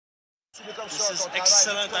This is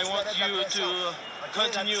excellent. I want you to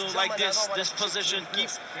continue like this position. Keep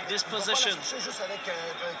this position.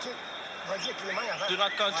 Do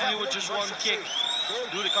not continue with just one kick.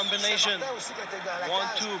 Do the combination.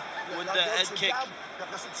 1-2 with the head kick.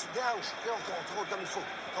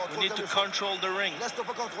 We need to control the ring. Do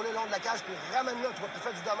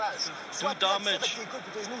damage.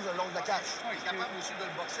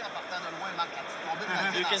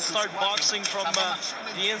 You can start boxing from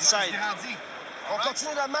the inside. On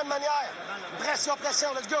continue de la même manière. Pression,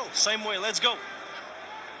 pression, let's go. Same way, let's go.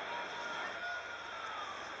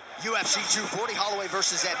 UFC 240 Holloway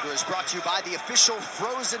versus Edgar is brought to you by the official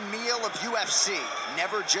frozen meal of UFC.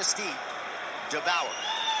 Never just eat, devour.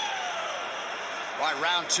 All right,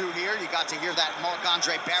 round two here. You got to hear that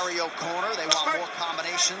Marc-Andre Barriaults corner. They want more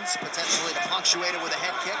combinations, potentially to punctuate it with a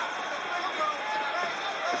head kick.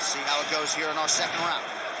 Let's see how it goes here in our second round.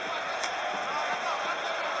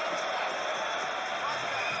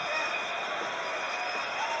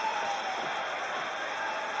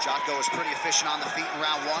 Jotko was pretty efficient on the feet in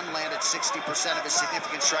round one, landed 60% of his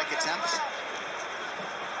significant strike attempts.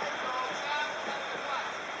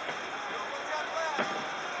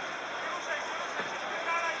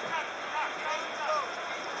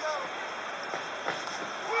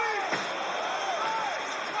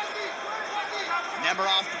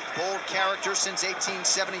 Nemiroff, bold character since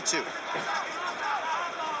 1872.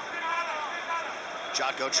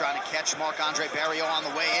 Jotko trying to catch Marc-Andre Barriaults on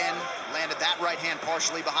the way in. Landed that right hand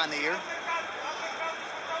partially behind the ear.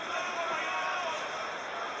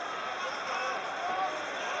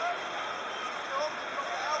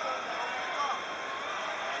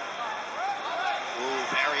 Ooh,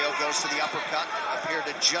 Barriaults goes to the uppercut. Appeared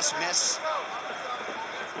to just miss.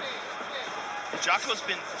 Jotko's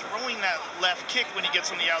been throwing that left kick when he gets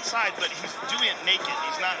on the outside, but he's doing it naked.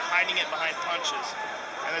 He's not hiding it behind punches.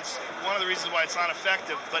 And it's one of the reasons why it's not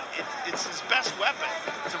effective, but it's his best weapon.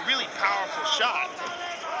 It's a really powerful shot.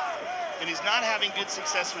 And he's not having good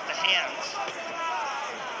success with the hands.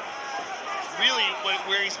 Really,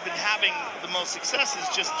 where he's been having the most success is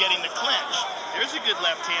just getting the clinch. There's a good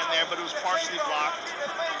left hand there, but it was partially blocked.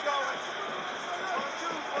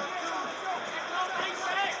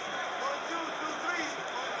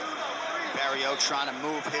 Barriaults trying to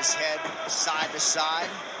move his head side to side.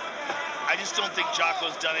 I just don't think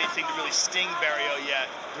Jotko's done anything to really sting Barriaults yet,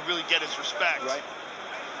 to really get his respect. Right.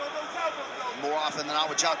 More often than not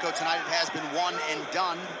with Jotko tonight, it has been one and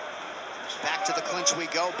done. Back to the clinch we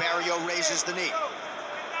go. Barriaults raises the knee.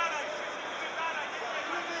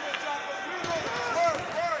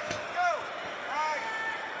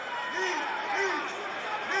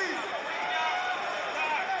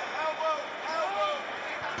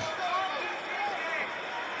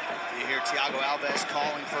 Alves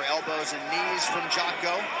calling for elbows and knees from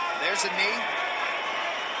Jotko. There's a knee.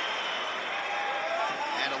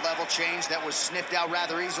 And a level change that was sniffed out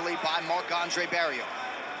rather easily by Marc-Andre Barriaults.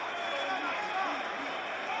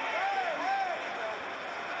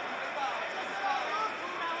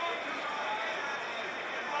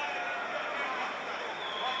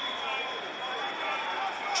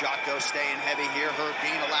 Jotko staying heavy here. Herb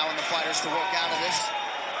Dean allowing the fighters to work out of this.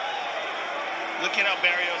 Look at how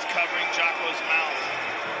Barriaults covering Jotko's mouth.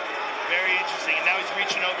 Very interesting. And now he's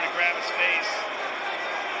reaching over to grab his face.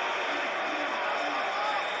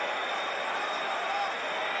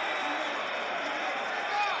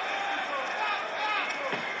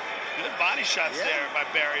 Good body shots there by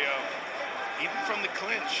Barriaults, even from the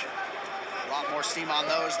clinch. A lot more steam on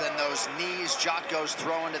those than those knees Jotko's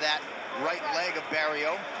throwing to that right leg of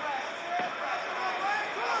Barriaults.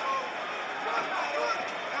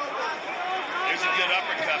 There's a good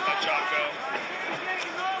uppercut by Jotko.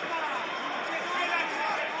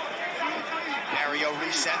 Barriaults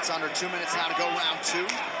resets under 2 minutes now to go round two.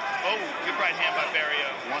 Oh, good right hand by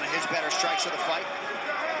Barriaults. One of his better strikes of the fight.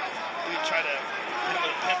 We try to hit him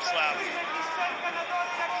with a pimp slap.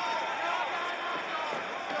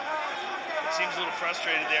 Seems a little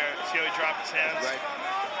frustrated there. See how he dropped his hands? Right.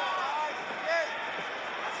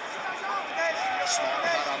 Small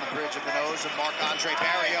cut on the bridge of the nose of Marc-Andre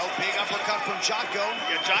Barriaults. Big uppercut from Jotko.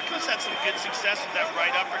 Yeah, Jotko's had some good success with that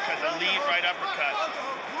right uppercut, the lead right uppercut.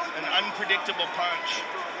 An unpredictable punch.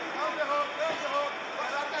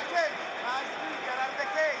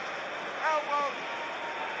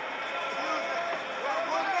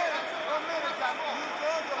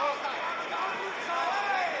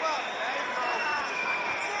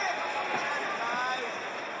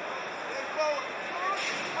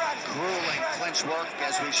 Grueling clinch work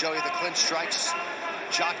as we show you the clinch strikes.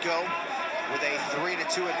 Jotko with a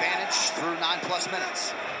 3-2 advantage through 9+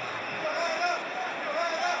 minutes.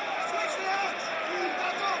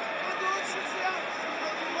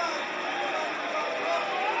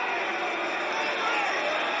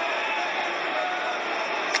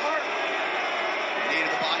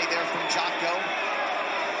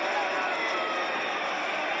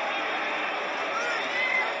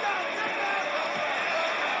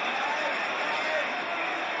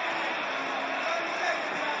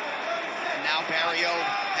 Barriaults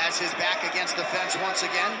has his back against the fence once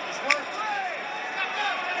again.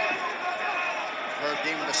 Herb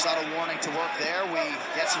Dean with a subtle warning to work there. We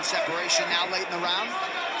get some separation now late in the round.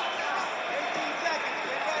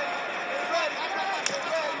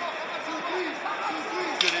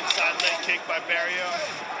 Good inside leg kick by Barriaults.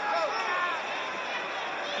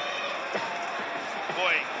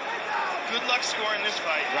 Boy, good luck scoring this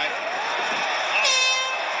fight. Right. Oh,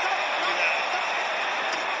 look at that.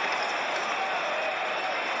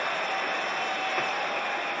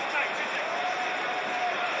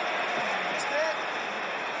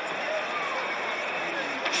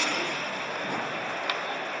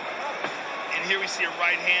 And here we see a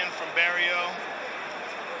right hand from Barriaults.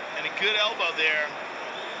 And a good elbow there.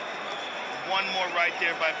 One more right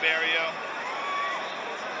there by Barriaults.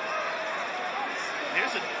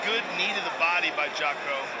 There's a good knee to the body by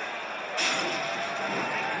Jotko.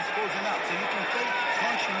 He's closing up, so you can fake,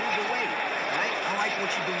 punch, and move away, right? I like what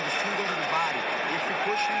you're doing, just swing over the body. If you're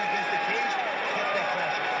pushing against the cage, keep that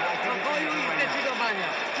pressure. I like everything you're doing right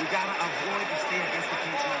now. You gotta avoid to stay against the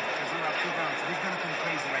cage now, because we're up 2 rounds, so he's gonna come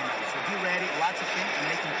crazy right now. So be ready, lots of things, and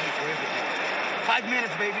make him pay for everything. 5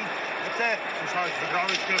 minutes, baby. That's it. Słyszałeś,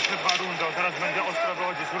 wygrałeś pierwsze 2 rundy, teraz będzie ostro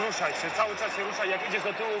wychodzić. Ruszaj się, cały czas się ruszaj. Jak idziesz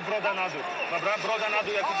do tyłu, broda na dół. Dobra? Broda na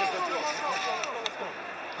dół, jak idziesz do tyłu.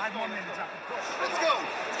 5 more minutes. Let's go.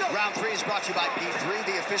 Round 3 is brought to you by P3,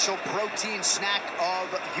 the official protein snack of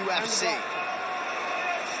UFC.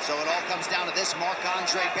 So it all comes down to this.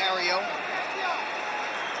 Marc-Andre Barriaults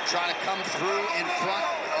trying to come through in front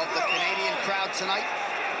of the Canadian crowd tonight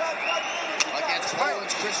against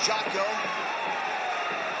Poland's Krzysztof.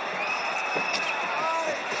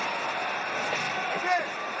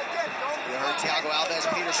 You heard Thiago Alves,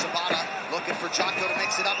 Peter Sabata looking for Jotko to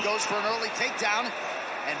mix it up, goes for an early takedown,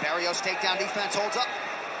 and Barriaults' takedown defense holds up.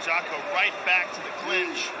 Jotko right back to the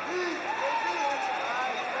clinch.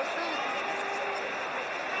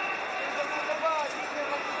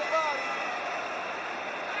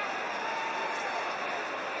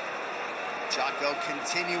 Jotko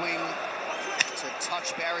continuing to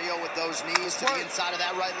touch Barriaults with those knees to the inside of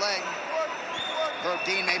that right leg. Herb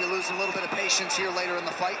Dean maybe losing a little bit of patience here later in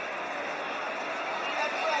the fight.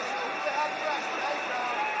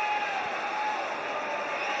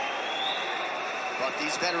 But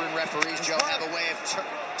these veteran referees, Joe, have a way of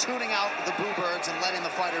tuning out the boo birds and letting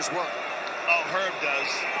the fighters work. Oh, Herb does.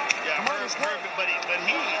 Yeah, Herb, but he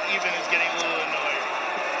even is getting a little annoyed.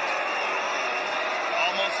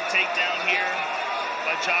 Almost a takedown here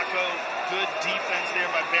by Jotko. Good defense there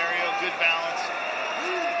by Barriaults. Good balance.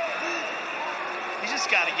 He's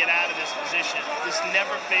just got to get out of this position. This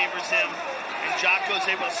never favors him, and Jotko's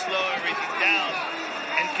able to slow everything down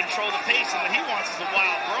and control the pace. And what he wants is a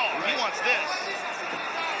wild brawl. He wants this.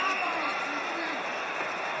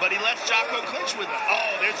 But he lets Jotko clinch with him.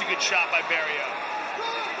 Oh, there's a good shot by Barriaults.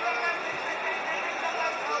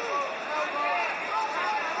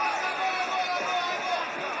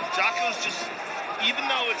 Jotko's just, even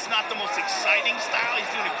though it's not the most exciting style, he's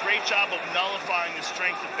doing a great job of nullifying the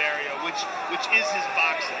strength of Barriaults, which is his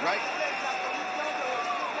boxing. Right.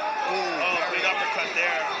 Oh, big uppercut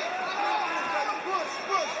there.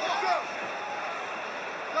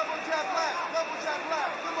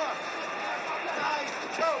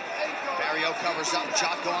 Barriaults covers up,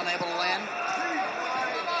 Jotko unable to land.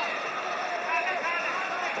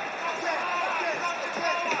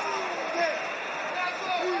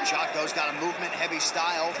 Jotko's got a movement-heavy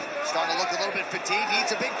style, starting to look a little bit fatigued.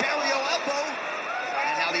 Needs a big Barriaults elbow.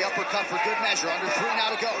 And now the uppercut for good measure. Under 3 now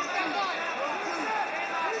to go.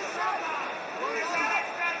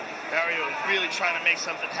 Barriaults really trying to make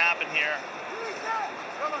something happen here.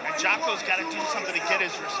 And Jotko's got to do something to get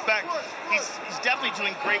his respect. He's definitely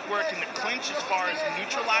doing great work in the clinch as far as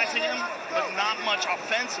neutralizing him, but not much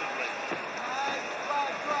offensively.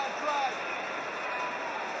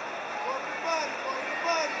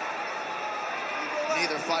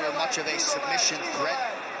 Neither fighter much of a submission threat.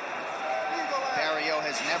 Barriaults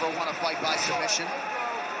has never won a fight by submission.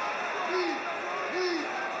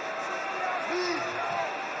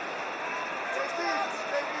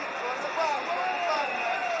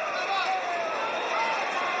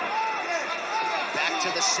 To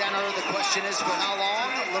the center, the question is for how long?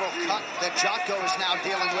 A little cut that Jotko is now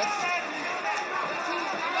dealing with.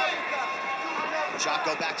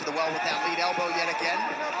 Jotko back to the well with that lead elbow yet again.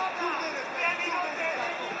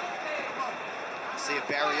 See if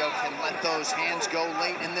Barriaults can let those hands go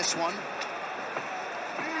late in this one.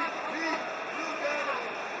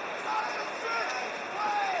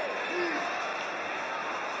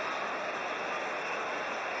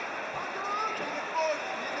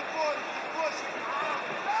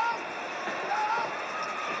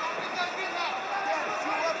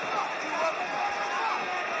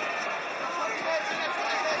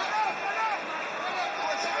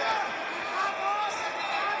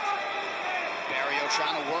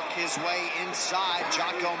 to work his way inside.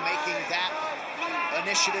 Jotko making that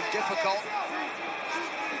initiative difficult.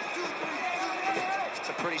 It's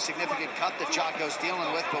a pretty significant cut that Jotko's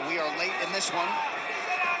dealing with, but we are late in this one.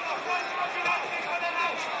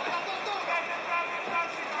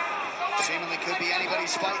 Seemingly could be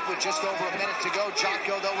anybody's fight with just over a minute to go.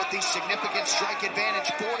 Jotko, though, with the significant strike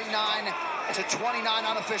advantage, 49-29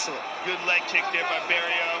 unofficially. Good leg kick there by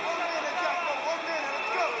Barriaults.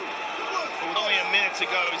 With only a minute to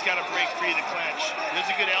go, he's got to break free to clinch. There's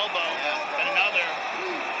a good elbow and another.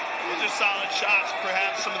 Those are solid shots,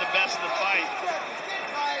 perhaps some of the best of the fight.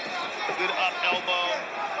 Good up elbow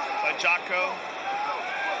by Jotko.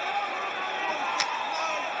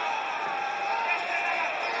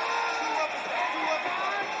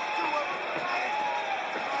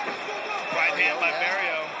 Right hand by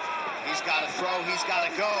Barriaults. He's got to throw, he's got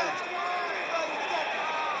to go.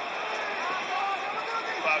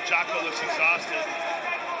 Wow, Jotko looks exhausted.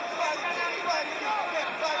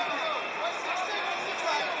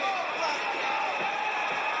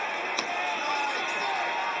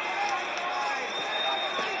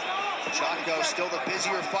 Jotko still the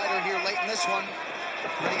busier fighter here late in this one.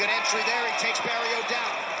 Pretty good entry there. He takes Barriaults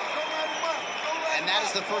down. And that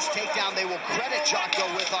is the first takedown they will credit Jotko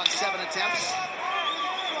with on 7 attempts.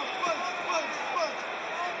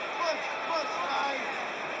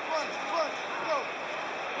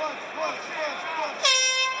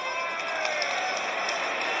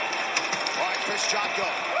 All right, Chris Jotko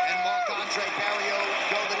and Marc-Andre Barriaults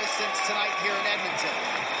go the distance tonight here in Edmonton.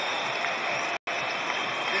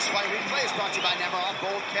 This fight replay is brought to you by Nemeroff,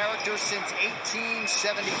 bold character since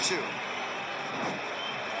 1872.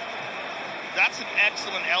 That's an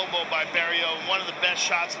excellent elbow by Barriaults, one of the best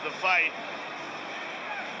shots of the fight.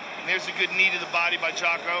 And there's a good knee to the body by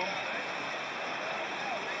Jotko.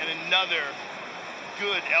 And another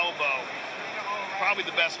good elbow. Probably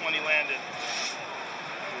the best one he landed.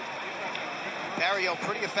 Barriaults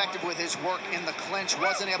pretty effective with his work in the clinch.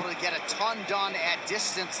 Wasn't able to get a ton done at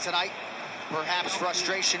distance tonight. Perhaps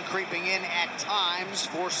frustration creeping in at times.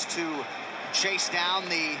 Forced to chase down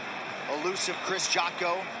the elusive Chris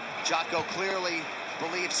Jotko. Jotko clearly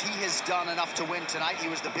believes he has done enough to win tonight. He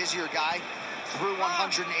was the busier guy. Threw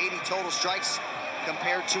 180 total strikes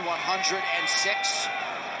compared to 106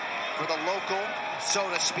 for the local, so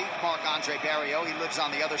to speak, Marc-Andre Barriaults. He lives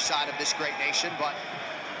on the other side of this great nation, but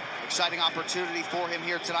exciting opportunity for him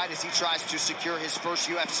here tonight as he tries to secure his first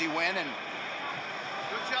UFC win. And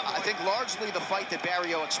I think largely the fight that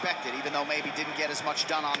Barriaults expected, even though maybe didn't get as much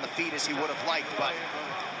done on the feet as he would have liked, but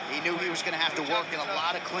he knew he was going to have to work in a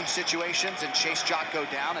lot of clinch situations and chase Jotko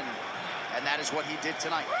down, and that is what he did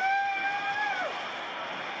tonight.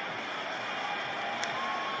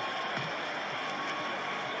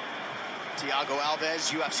 Thiago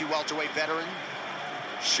Alves, UFC welterweight veteran,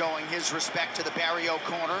 showing his respect to the Barriaults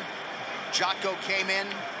corner. Jotko came in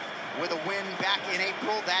with a win back in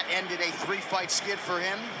April. That ended a 3-fight skid for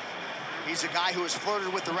him. He's a guy who has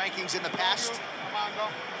flirted with the rankings in the past.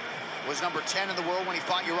 Was number 10 in the world when he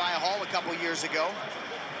fought Uriah Hall a couple years ago.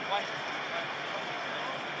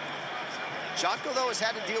 Jotko, though, has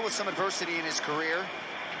had to deal with some adversity in his career.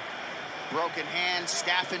 Broken hands,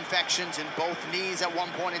 staph infections in both knees at one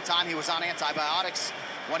point in time. He was on antibiotics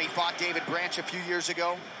when he fought David Branch a few years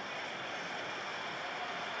ago.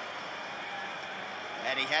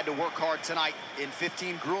 And he had to work hard tonight in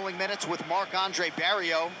 15 grueling minutes with Marc-Andre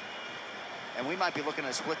Barriaults. And we might be looking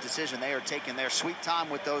at a split decision. They are taking their sweet time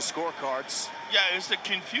with those scorecards. Yeah, it was a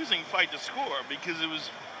confusing fight to score because it was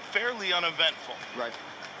fairly uneventful. Right.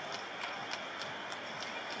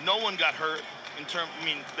 No one got hurt. I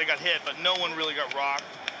mean, they got hit, but no one really got rocked.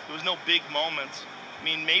 There was no big moments. I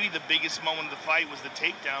mean, maybe the biggest moment of the fight was the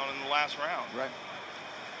takedown in the last round. Right.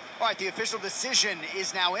 All right, the official decision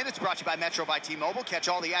is now in. It's brought to you by Metro by T-Mobile. Catch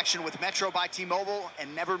all the action with Metro by T-Mobile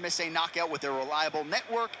and never miss a knockout with their reliable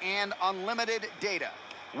network and unlimited data.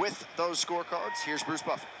 With those scorecards, here's Bruce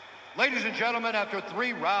Buffett. Ladies and gentlemen, after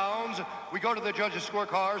 3 rounds, we go to the judges'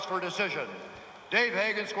 scorecards for decision. Dave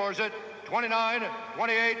Hagan scores it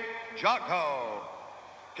 29-28, Jotko.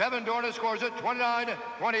 Kevin Dornan scores it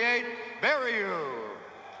 29-28, Barriaults.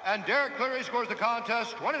 And Derek Cleary scores the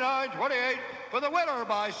contest 29-28 for the winner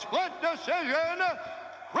by split decision,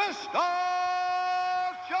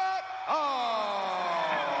 Krzysztof Jotko.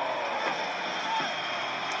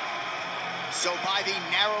 So by the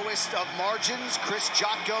narrowest of margins, Chris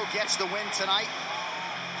Jotko gets the win tonight.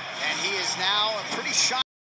 And he is now a pretty shy